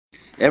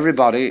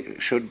Everybody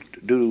should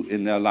do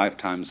in their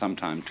lifetime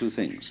sometime two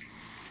things.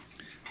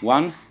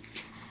 One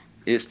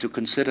is to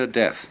consider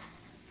death,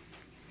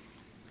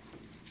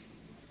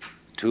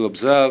 to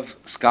observe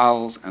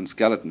skulls and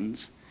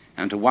skeletons,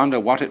 and to wonder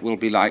what it will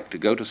be like to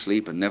go to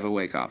sleep and never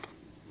wake up.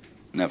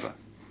 Never.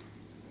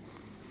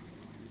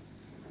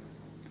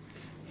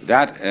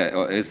 That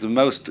is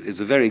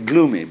a very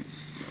gloomy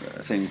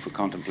thing for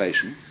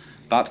contemplation,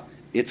 but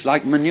it's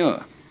like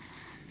manure.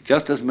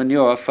 Just as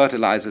manure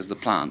fertilizes the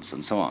plants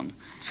and so on,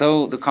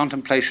 so the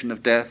contemplation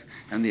of death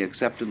and the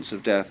acceptance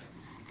of death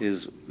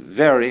is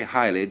very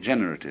highly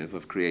generative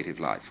of creative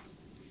life.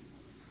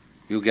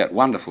 You get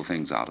wonderful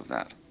things out of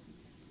that.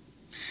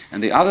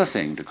 And the other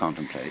thing to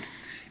contemplate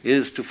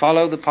is to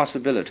follow the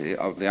possibility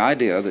of the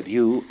idea that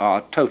you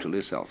are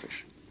totally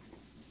selfish,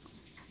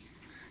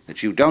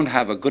 that you don't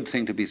have a good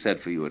thing to be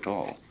said for you at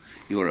all.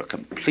 You are a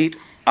complete,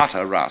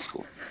 utter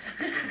rascal.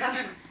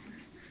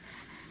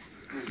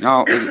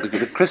 Now,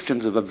 the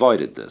Christians have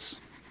avoided this,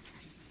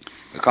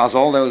 because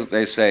although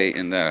they say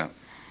in their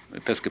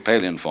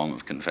Episcopalian form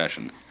of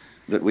confession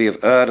that we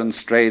have erred and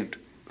strayed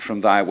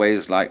from thy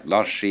ways like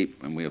lost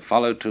sheep, and we have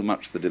followed too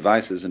much the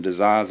devices and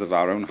desires of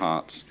our own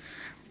hearts,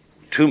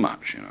 too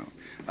much,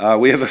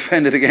 we have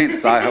offended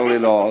against thy holy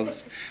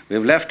laws, we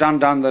have left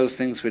undone those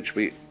things which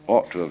we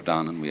ought to have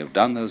done, and we have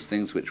done those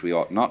things which we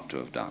ought not to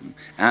have done,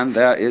 and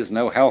there is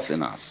no health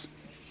in us.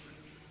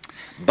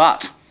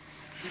 But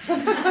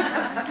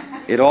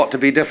it ought to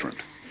be different.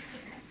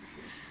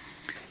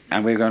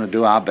 And we're going to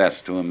do our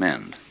best to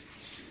amend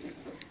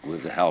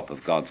with the help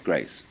of God's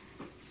grace.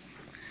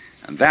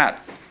 And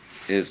that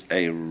is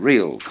a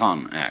real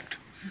con act,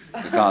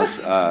 because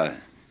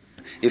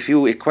if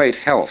you equate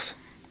health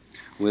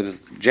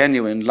with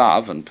genuine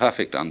love and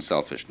perfect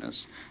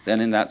unselfishness,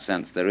 then in that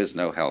sense there is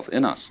no health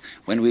in us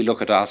when we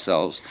look at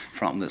ourselves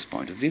from this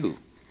point of view.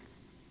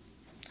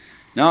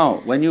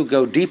 Now, when you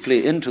go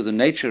deeply into the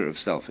nature of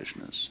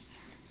selfishness,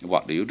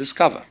 what do you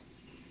discover?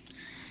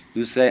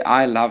 You say,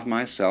 I love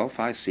myself,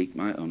 I seek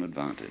my own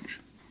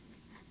advantage.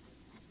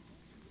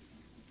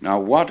 Now,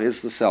 what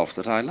is the self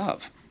that I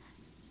love?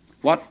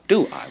 What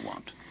do I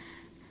want?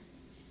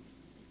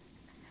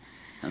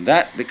 And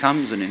that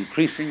becomes an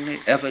increasingly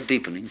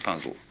ever-deepening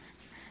puzzle.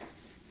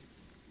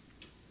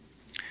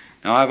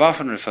 Now, I've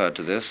often referred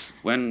to this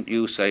when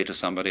you say to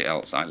somebody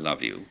else, I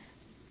love you.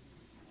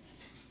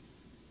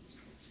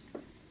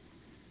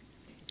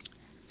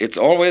 It's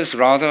always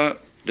rather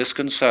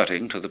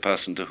disconcerting to the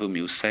person to whom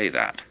you say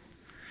that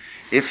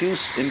if you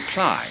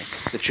imply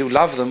that you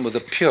love them with a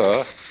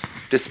pure,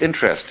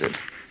 disinterested,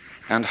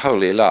 and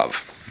holy love.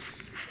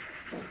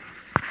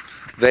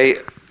 They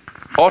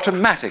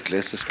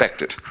automatically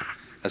suspect it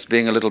as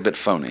being a little bit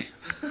phony.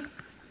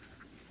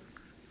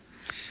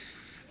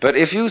 But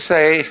if you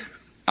say,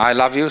 I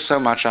love you so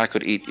much I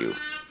could eat you,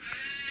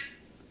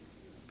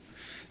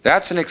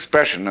 that's an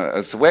expression,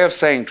 it's a way of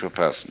saying to a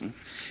person,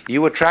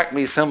 you attract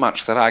me so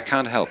much that I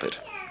can't help it.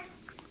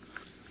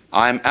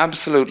 I'm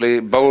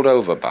absolutely bowled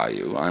over by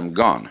you. I'm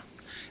gone.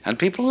 And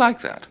people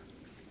like that.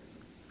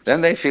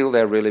 Then they feel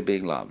they're really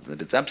being loved,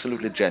 that it's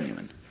absolutely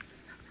genuine.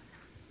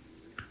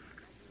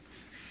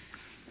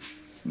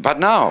 But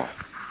now,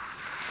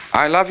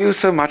 I love you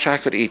so much I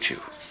could eat you.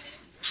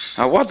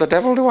 Now, what the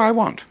devil do I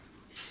want?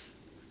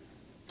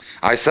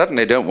 I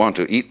certainly don't want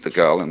to eat the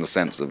girl in the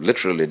sense of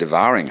literally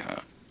devouring her,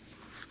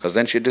 because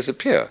then she'd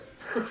disappear.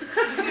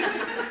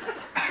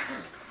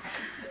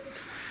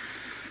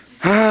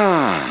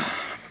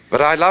 But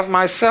I love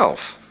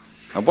myself.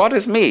 And what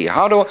is me?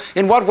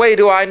 In what way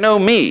do I know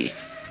me?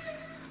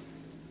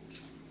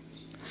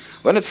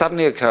 When it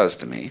suddenly occurs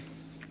to me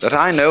that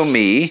I know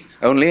me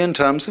only in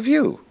terms of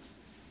you.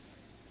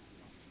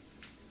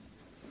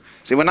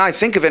 See, when I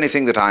think of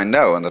anything that I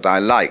know and that I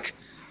like,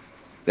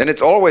 then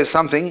it's always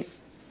something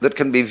that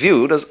can be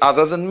viewed as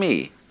other than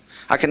me.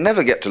 I can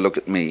never get to look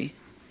at me,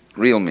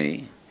 real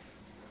me.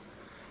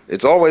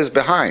 It's always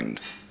behind.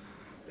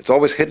 It's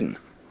always hidden.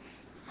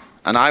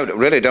 And I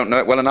really don't know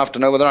it well enough to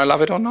know whether I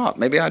love it or not.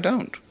 Maybe I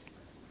don't.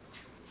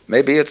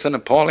 Maybe it's an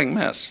appalling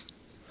mess.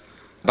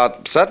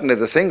 But certainly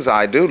the things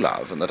I do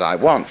love and that I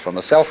want from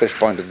a selfish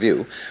point of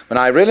view, when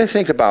I really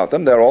think about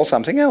them, they're all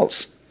something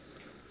else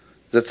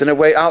that's in a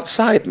way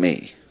outside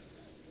me.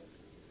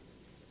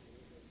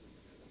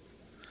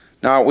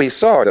 Now, we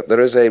saw that there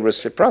is a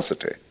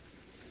reciprocity,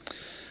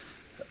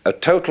 a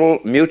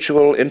total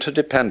mutual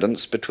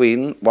interdependence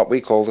between what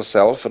we call the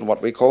self and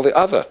what we call the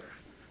other.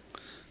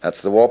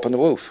 That's the warp and the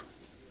woof.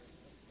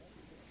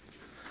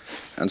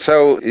 And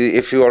so,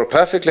 if you are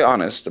perfectly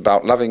honest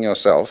about loving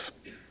yourself,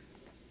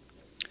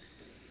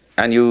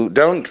 and you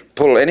don't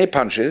pull any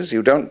punches,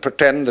 you don't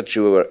pretend that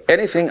you are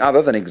anything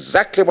other than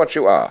exactly what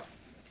you are,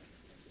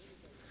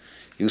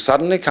 you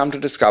suddenly come to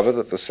discover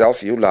that the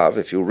self you love,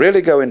 if you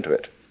really go into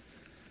it,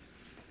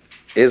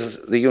 is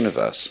the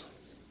universe.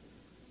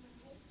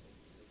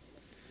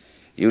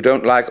 You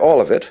don't like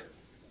all of it.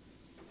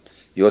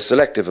 You're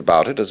selective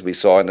about it, as we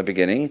saw in the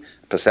beginning.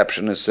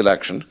 Perception is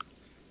selection.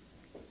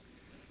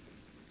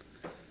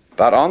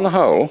 But on the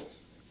whole,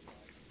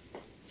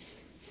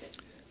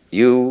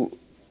 you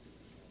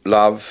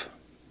love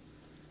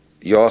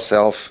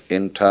yourself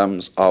in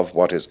terms of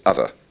what is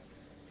other.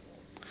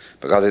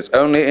 Because it's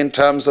only in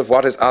terms of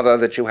what is other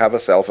that you have a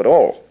self at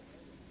all.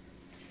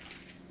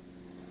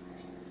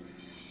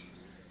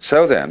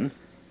 So then,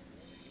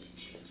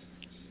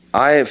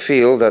 I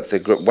feel that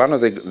one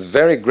of the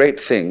very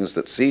great things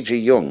that C.G.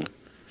 Jung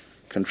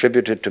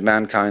contributed to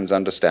mankind's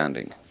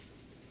understanding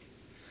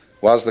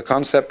was the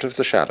concept of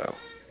the shadow.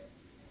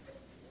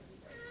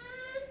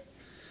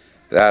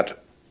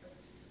 That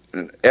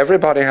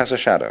everybody has a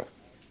shadow.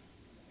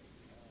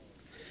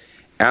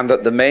 And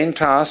that the main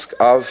task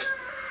of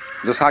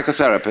the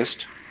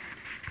psychotherapist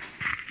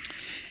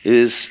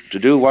is to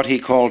do what he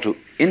called to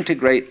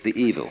integrate the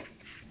evil.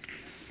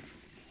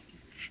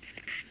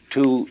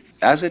 To,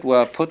 as it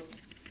were, put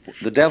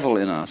the devil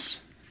in us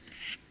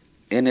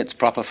in its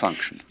proper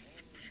function.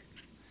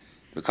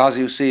 Because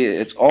you see,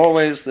 it's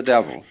always the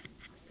devil,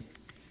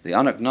 the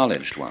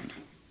unacknowledged one,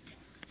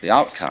 the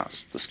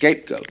outcast, the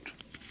scapegoat,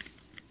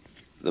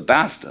 the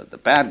bastard, the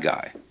bad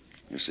guy,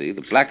 you see,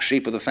 the black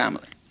sheep of the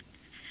family.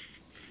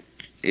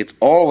 It's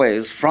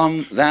always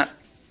from that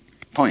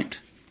point,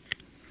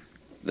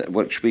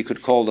 which we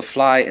could call the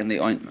fly in the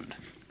ointment,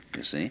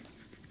 you see,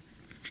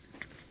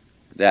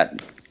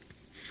 that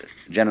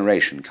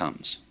generation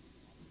comes.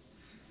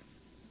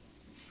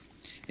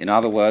 In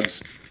other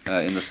words,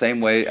 in the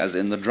same way as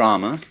in the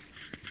drama,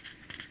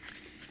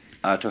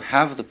 to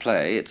have the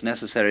play, it's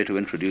necessary to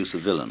introduce a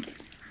villain.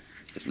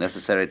 It's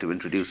necessary to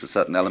introduce a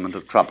certain element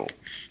of trouble.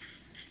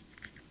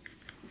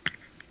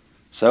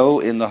 So,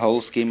 in the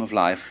whole scheme of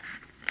life,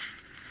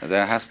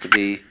 there has to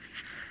be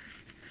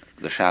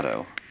the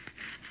shadow,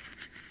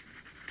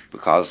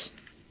 because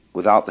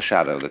without the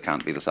shadow there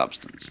can't be the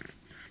substance.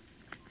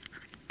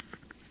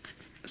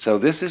 So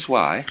this is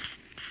why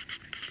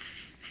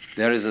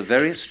there is a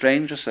very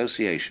strange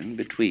association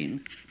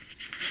between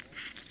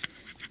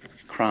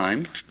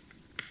crime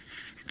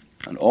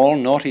and all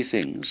naughty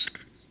things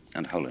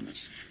and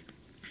holiness.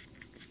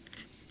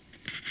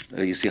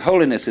 You see,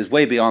 holiness is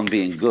way beyond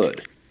being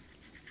good.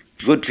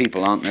 Good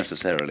people aren't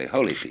necessarily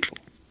holy people.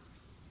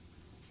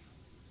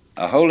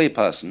 A holy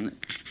person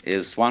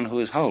is one who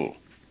is whole,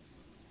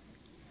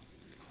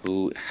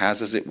 who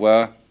has, as it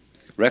were,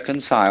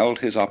 reconciled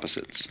his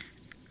opposites.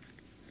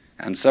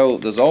 And so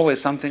there's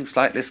always something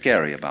slightly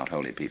scary about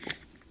holy people.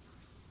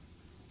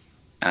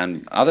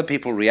 And other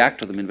people react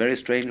to them in very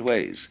strange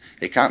ways.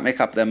 They can't make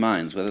up their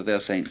minds whether they're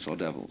saints or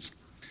devils.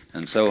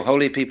 And so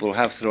holy people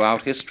have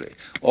throughout history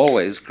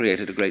always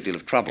created a great deal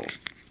of trouble,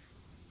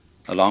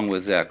 along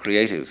with their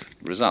creative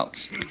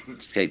results.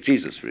 Take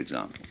Jesus, for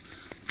example.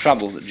 The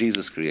trouble that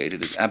Jesus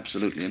created is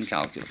absolutely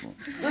incalculable.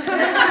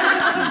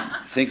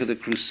 Think of the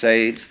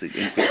Crusades, the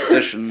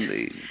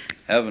Inquisition,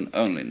 heaven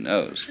only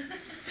knows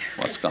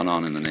what's gone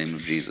on in the name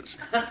of Jesus.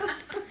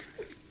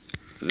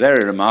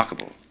 Very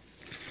remarkable.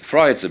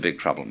 Freud's a big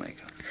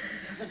troublemaker,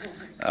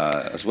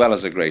 as well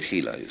as a great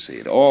healer, you see.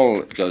 It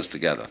all goes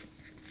together.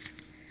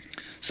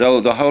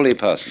 So the holy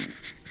person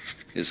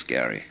is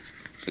scary,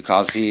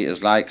 because he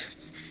is like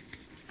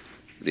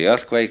the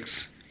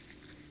earthquakes,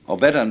 or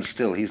better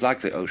still, he's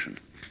like the ocean.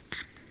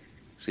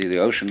 See, the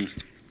ocean,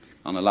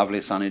 on a lovely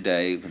sunny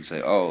day, you can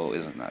say, oh,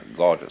 isn't that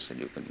gorgeous,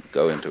 and you can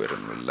go into it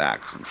and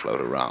relax and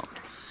float around.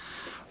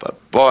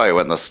 But boy,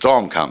 when the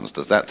storm comes,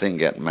 does that thing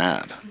get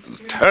mad.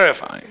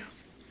 Terrifying.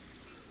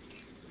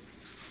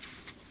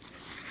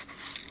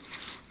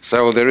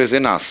 So there is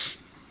in us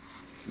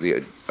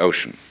the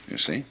ocean, you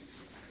see.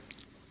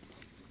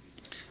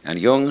 And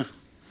Jung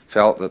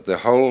felt that the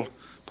whole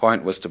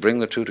point was to bring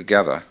the two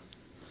together,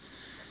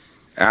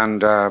 and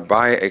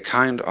by a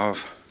kind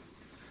of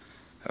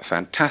a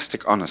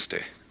fantastic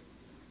honesty,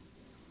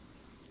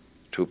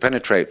 to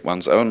penetrate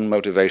one's own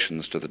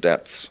motivations to the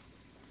depths,